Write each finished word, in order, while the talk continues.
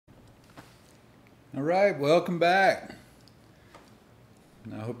All right, welcome back.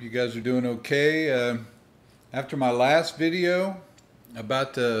 I hope you guys are doing okay. After my last video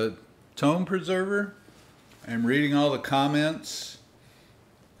about the tone preserver and reading all the comments,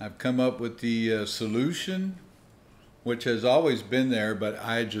 I've come up with the solution, which has always been there, but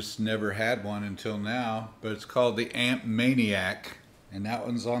I just never had one until now. But it's called the Amp Maniac, and that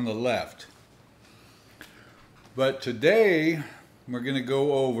one's on the left. But today we're going to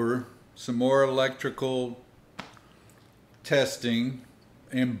go over some more electrical testing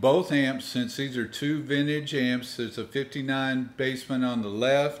in both amps, since these are two vintage amps. There's a 59 basement on the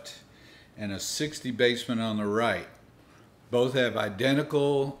left and a 60 basement on the right. Both have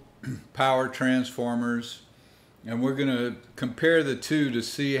identical power transformers, and we're going to compare the two to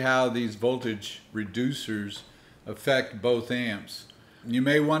see how these voltage reducers affect both amps. You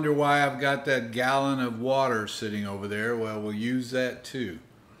may wonder why I've got that gallon of water sitting over there. Well, we'll use that too.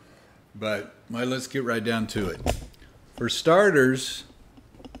 But well, let's get right down to it. For starters,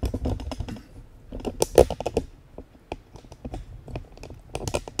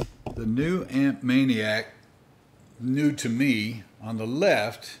 the new Amp Maniac, new to me, on the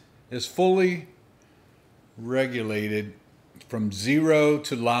left is fully regulated from 0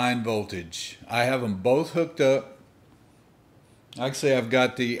 to line voltage. I have them both hooked up. Actually, I've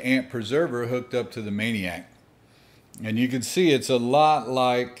got the amp preserver hooked up to the Maniac. And you can see it's a lot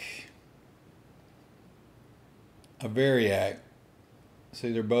like a Variac.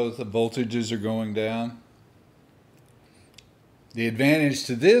 See, they're both, the voltages are going down. The advantage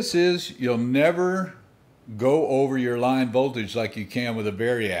to this is you'll never go over your line voltage like you can with a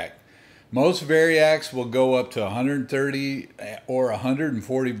Variac. Most Variacs will go up to 130 or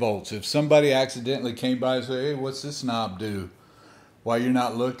 140 volts. If somebody accidentally came by and said, hey, what's this knob do? While you're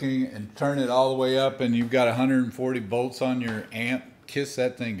not looking, and turn it all the way up and you've got 140 volts on your amp, kiss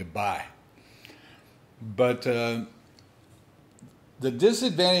that thing goodbye. But the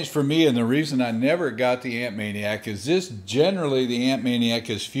disadvantage for me, and the reason I never got the Amp Maniac, is this: generally the Amp Maniac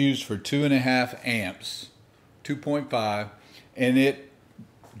is fused for 2.5 amps, 2.5, and it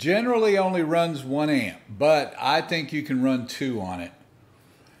generally only runs 1 amp, but I think you can run 2 on it.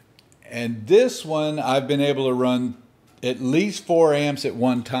 And this one I've been able to run at least 4 amps at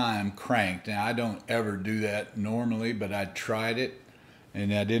one time cranked. Now, I don't ever do that normally, but I tried it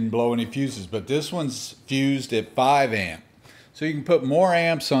and I didn't blow any fuses. But this one's fused at 5 amp. So you can put more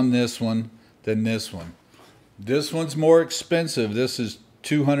amps on this one than this one. This one's more expensive. This is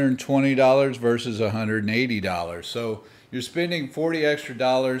 $220 versus $180. So you're spending $40 extra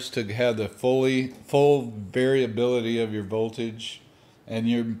to have the full variability of your voltage, and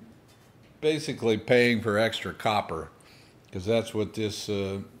you're basically paying for extra copper, because that's what this,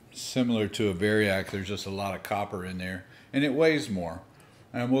 similar to a Variac, there's just a lot of copper in there, and it weighs more.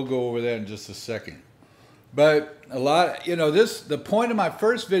 And we'll go over that in just a second. But a lot, you know, the point of my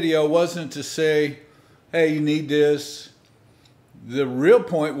first video wasn't to say, hey, you need this. The real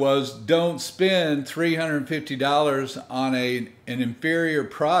point was, don't spend $350 on an inferior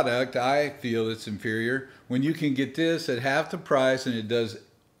product. I feel it's inferior, when you can get this at half the price and it does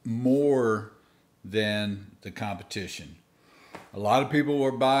more than the competition. A lot of people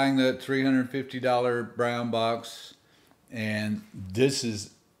were buying that $350 brown box, and this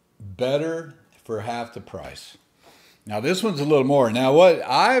is better for half the price. Now this one's a little more. Now what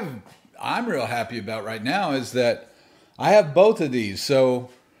I'm real happy about right now is that I have both of these. So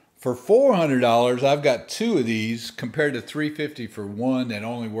for $400, I've got 2 of these compared to $350 for one that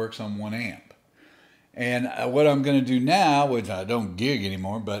only works on 1 amp. And what I'm going to do now, which I don't gig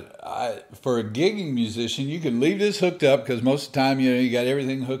anymore, but for a gigging musician, you can leave this hooked up, because most of the time, you know, you got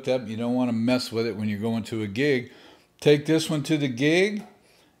everything hooked up. You don't want to mess with it when you're going to a gig. Take this one to the gig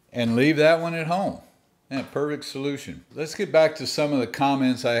and leave that one at home. Yeah, perfect solution. Let's get back to some of the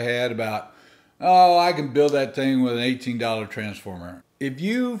comments I had about, oh, I can build that thing with an $18 transformer. If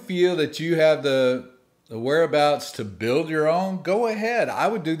you feel that you have the whereabouts to build your own, go ahead. I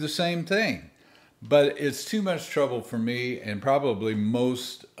would do the same thing. But it's too much trouble for me, and probably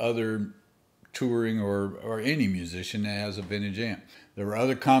most other touring or any musician that has a vintage amp. There were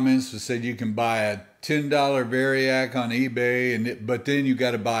other comments that said you can buy a $10 Variac on eBay, but then you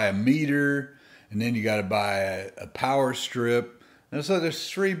got to buy a meter, and then you got to buy a power strip. And so there's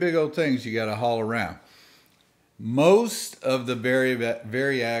 3 big old things you got to haul around. Most of the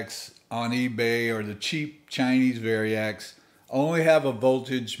Variacs on eBay, or the cheap Chinese Variacs, only have a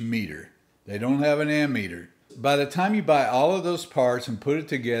voltage meter. They don't have an ammeter. By the time you buy all of those parts and put it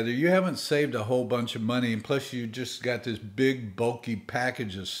together, you haven't saved a whole bunch of money, and plus you just got this big bulky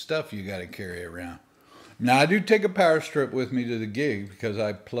package of stuff you got to carry around. Now I do take a power strip with me to the gig, because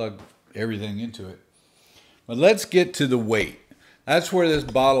I plug everything into it. But let's get to the weight. That's where this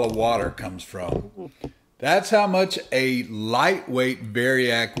bottle of water comes from. That's how much a lightweight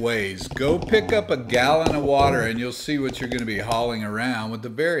Variac weighs. Go pick up a gallon of water and you'll see what you're going to be hauling around with the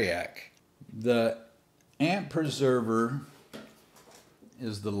Variac. The amp preserver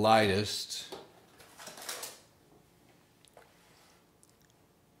is the lightest.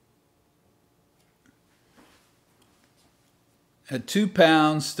 At 2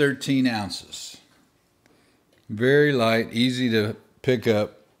 pounds, 13 ounces. Very light, easy to pick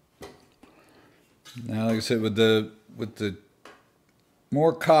up. Now, like I said, with the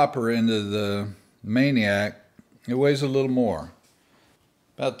more copper into the Maniac, it weighs a little more.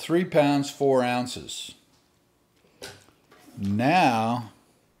 About 3 pounds, 4 ounces. Now,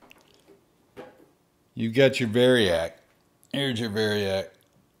 you've got your Variac. Here's your Variac.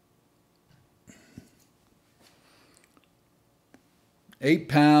 8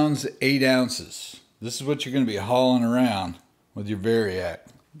 pounds, 8 ounces. This is what you're going to be hauling around with your Variac.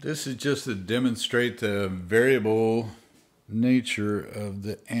 This is just to demonstrate the variable nature of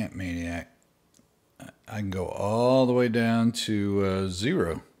the Amp Maniac. I can go all the way down to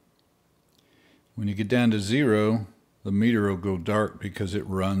 0. When you get down to 0, the meter will go dark because it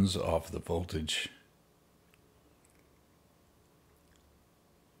runs off the voltage.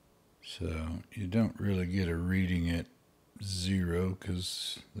 So you don't really get a reading at 0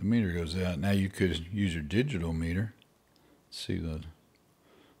 because the meter goes out. Now you could use your digital meter. See the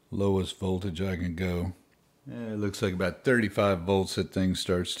lowest voltage I can go. Yeah, it looks like about 35 volts that thing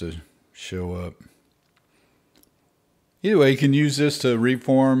starts to show up. Either way, you can use this to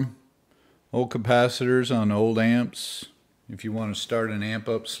reform old capacitors on old amps. If you want to start an amp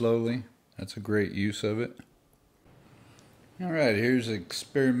up slowly, that's a great use of it. Alright, here's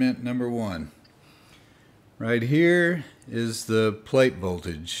experiment number 1. Right here is the plate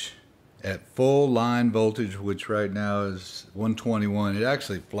voltage at full line voltage, which right now is 121. It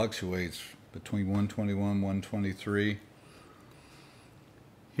actually fluctuates between 121 and 123.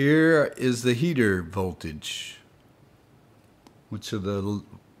 Here is the heater voltage, which are the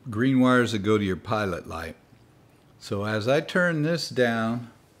green wires that go to your pilot light. So as I turn this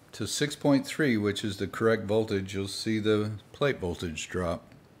down to 6.3, which is the correct voltage, you'll see the plate voltage drop.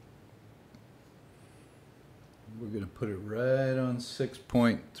 We're going to put it right on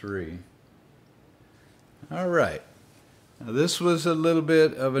 6.3. All right. Now this was a little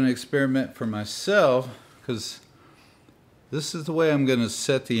bit of an experiment for myself because this is the way I'm going to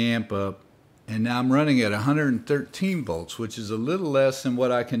set the amp up. And now I'm running at 113 volts, which is a little less than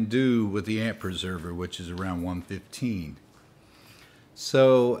what I can do with the amp preserver, which is around 115.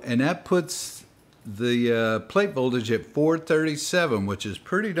 So, and that puts the plate voltage at 437, which is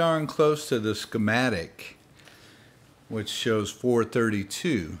pretty darn close to the schematic, which shows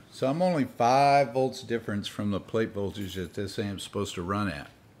 432. So I'm only 5 volts difference from the plate voltage that this amp's supposed to run at.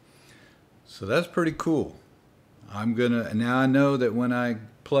 So that's pretty cool. Now I know that when I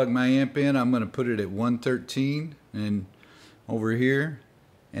plug my amp in, I'm gonna put it at 113 and over here,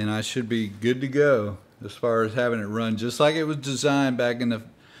 and I should be good to go as far as having it run just like it was designed back in the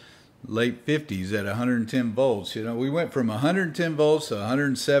late 50s at 110 volts. You know, we went from 110 volts to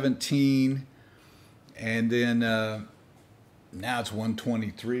 117, and then now it's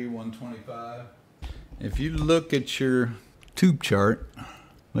 123, 125. If you look at your tube chart,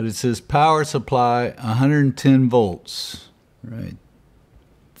 but it says power supply 110 volts right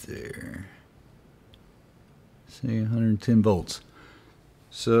there. See, 110 volts.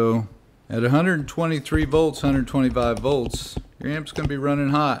 So at 123 volts, 125 volts, your amp's going to be running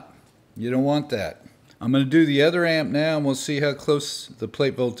hot. You don't want that. I'm going to do the other amp now, and we'll see how close the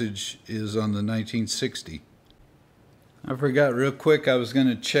plate voltage is on the 1960. I forgot real quick, I was going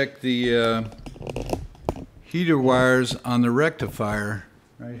to check the heater wires on the rectifier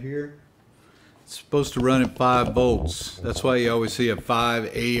right here. It's supposed to run at 5 volts. That's why you always see a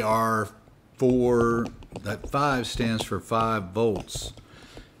 5AR4. That 5 stands for 5 volts.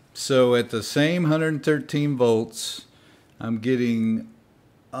 So at the same 113 volts, I'm getting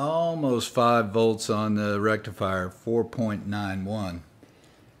almost 5 volts on the rectifier, 4.91.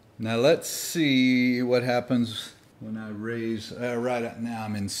 Now let's see what happens when I raise. Right now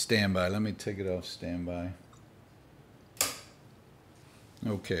I'm in standby. Let me take it off standby.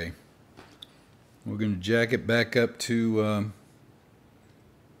 Okay. We're going to jack it back up to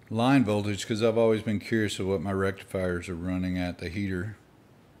line voltage because I've always been curious of what my rectifiers are running at, the heater.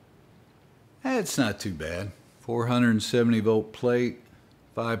 It's not too bad. 470 volt plate,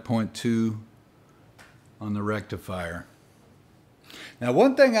 5.2 on the rectifier. Now,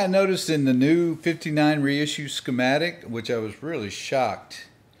 one thing I noticed in the new 59 reissue schematic, which I was really shocked,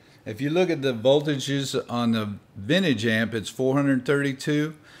 If you look at the voltages on the vintage amp, it's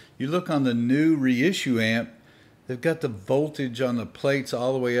 432. You look on the new reissue amp, they've got the voltage on the plates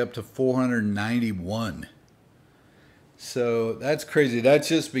all the way up to 491. So that's crazy. That's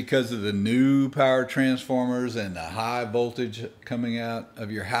just because of the new power transformers and the high voltage coming out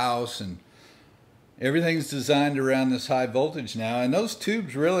of your house, and everything's designed around this high voltage now. And those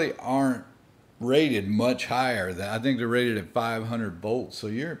tubes really aren't rated much higher. I think they're rated at 500 volts. So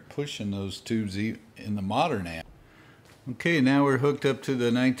you're pushing those tubes in the modern amp. Okay, now we're hooked up to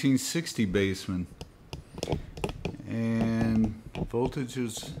the 1960 Bassman. And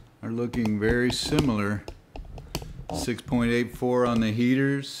voltages are looking very similar. 6.84 on the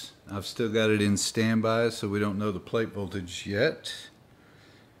heaters. I've still got it in standby, so we don't know the plate voltage yet.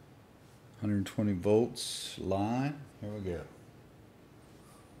 120 volts line. Here we go.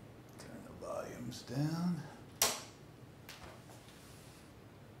 Turn the volumes down.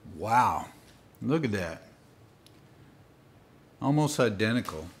 Wow, look at that. Almost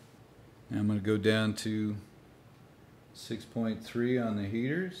identical. Now I'm going to go down to 6.3 on the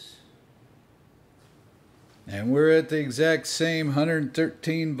heaters. And we're at the exact same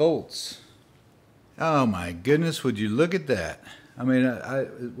 113 volts. Oh my goodness, would you look at that? I mean,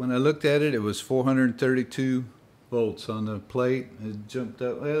 when I looked at it, it was 432 volts on the plate. It jumped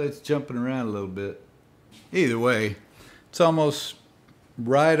up. Well, it's jumping around a little bit. Either way, it's almost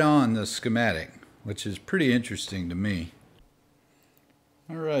right on the schematic, which is pretty interesting to me.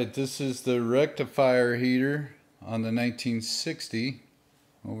 All right, this is the rectifier heater on the 1960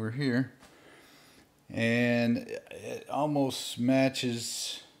 over here. And it almost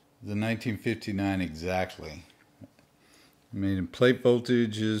matches the 1959 exactly. I mean, plate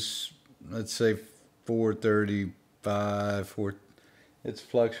voltage is, let's say, 435. It's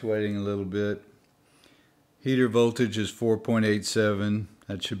fluctuating a little bit. Heater voltage is 4.87.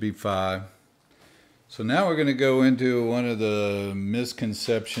 That should be 5. So now we're going to go into one of the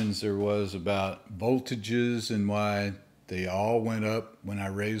misconceptions there was about voltages and why they all went up when I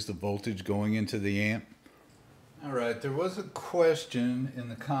raised the voltage going into the amp. All right, there was a question in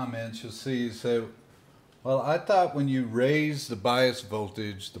the comments. You'll see, you say, well, I thought when you raise the bias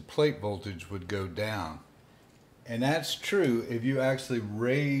voltage, the plate voltage would go down. And that's true if you actually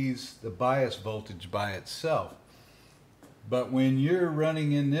raise the bias voltage by itself. But when you're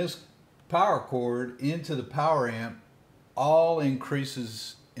running in this power cord into the power amp, all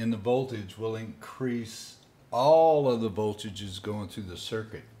increases in the voltage will increase all of the voltages going through the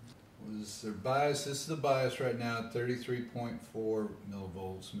circuit. This is the bias right now at 33.4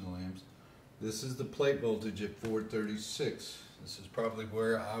 milliamps. This is the plate voltage at 436. This is probably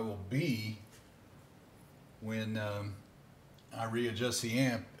where I will be when I readjust the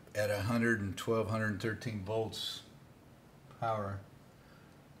amp at 112, 113 volts power.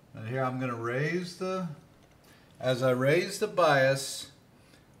 And here I'm going to raise as I raise the bias,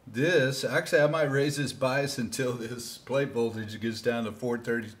 actually I might raise this bias until this plate voltage gets down to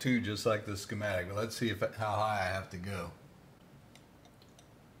 432, just like the schematic. But let's see how high I have to go.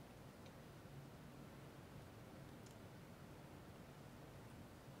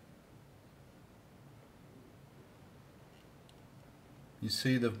 You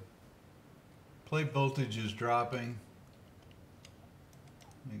see the plate voltage is dropping.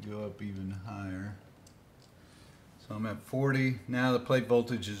 Let me go up even higher. So I'm at 40. Now the plate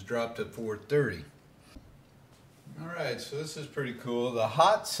voltage is dropped at 430. Alright, so this is pretty cool. The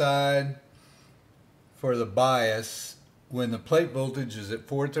hot side for the bias, when the plate voltage is at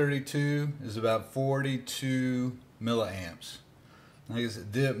 432, is about 42 milliamps. Like I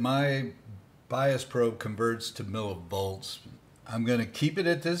said, my bias probe converts to millivolts. I'm going to keep it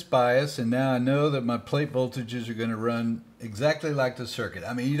at this bias, and now I know that my plate voltages are going to run exactly like the circuit.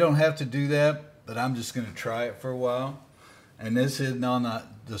 I mean, you don't have to do that, but I'm just going to try it for a while. And this is on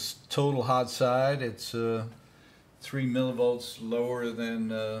the total hot side. It's 3 millivolts lower than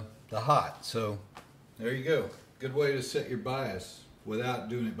the hot. So there you go. Good way to set your bias without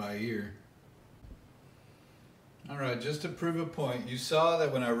doing it by ear. All right, just to prove a point, you saw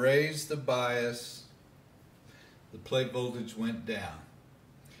that when I raised the bias, the plate voltage went down.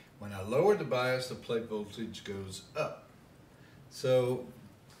 When I lowered the bias, the plate voltage goes up. So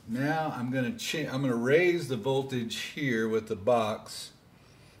now I'm going to raise the voltage here with the box,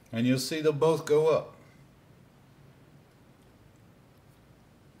 and you'll see they'll both go up.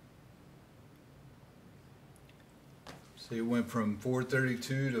 See, it went from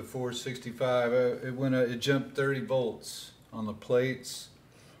 432 to 465. It jumped 30 volts on the plates,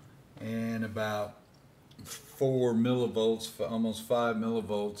 and about 4 millivolts, almost 5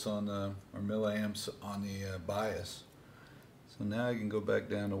 millivolts on the, or milliamps on the bias. So So now I can go back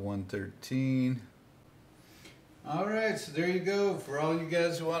down to 113. Alright, so there you go. For all you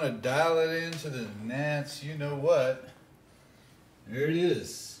guys who want to dial it into the nats, you know what. There it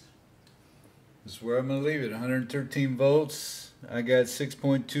is. This is where I'm going to leave it. 113 volts. I got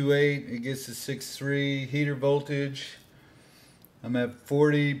 6.28. It gets to 6.3 heater voltage. I'm at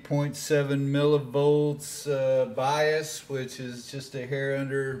 40.7 millivolts bias, which is just a hair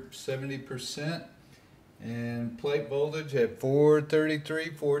under 70%. And plate voltage at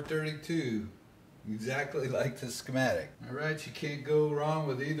 433, 432. Exactly like the schematic. Alright, you can't go wrong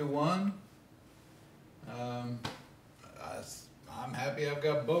with either one. I'm happy I've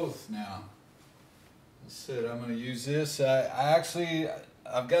got both now. That's it. I'm going to use this.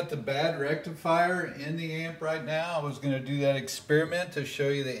 I've got the bad rectifier in the amp right now. I was going to do that experiment to show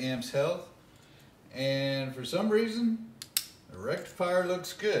you the amp's health. And for some reason, the rectifier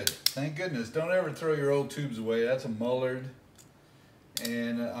looks good. Thank goodness. Don't ever throw your old tubes away. That's a Mullard.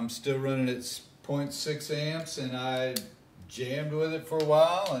 And I'm still running at 0.6 amps, and I jammed with it for a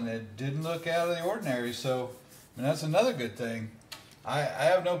while, and it didn't look out of the ordinary. So, I mean, that's another good thing. I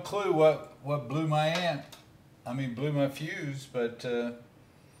have no clue what blew my amp. I mean, blew my fuse, but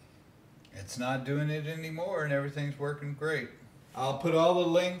it's not doing it anymore, and everything's working great. I'll put all the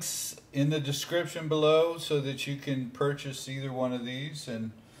links in the description below so that you can purchase either one of these.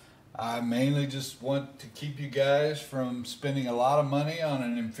 And I mainly just want to keep you guys from spending a lot of money on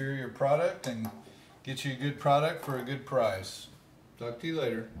an inferior product and get you a good product for a good price. Talk to you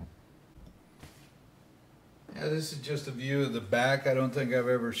later. Yeah, this is just a view of the back. I don't think I've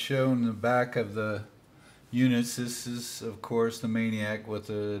ever shown the back of the units. This is, of course, the Maniac with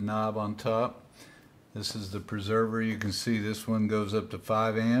the knob on top. This is the preserver. You can see this one goes up to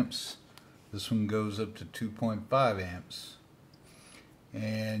 5 amps. This one goes up to 2.5 amps.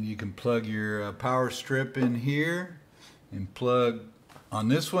 And you can plug your power strip in here, and plug on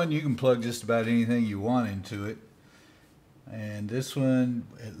this one. You can plug just about anything you want into it. And this one,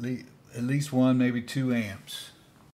 at least 1, maybe 2 amps.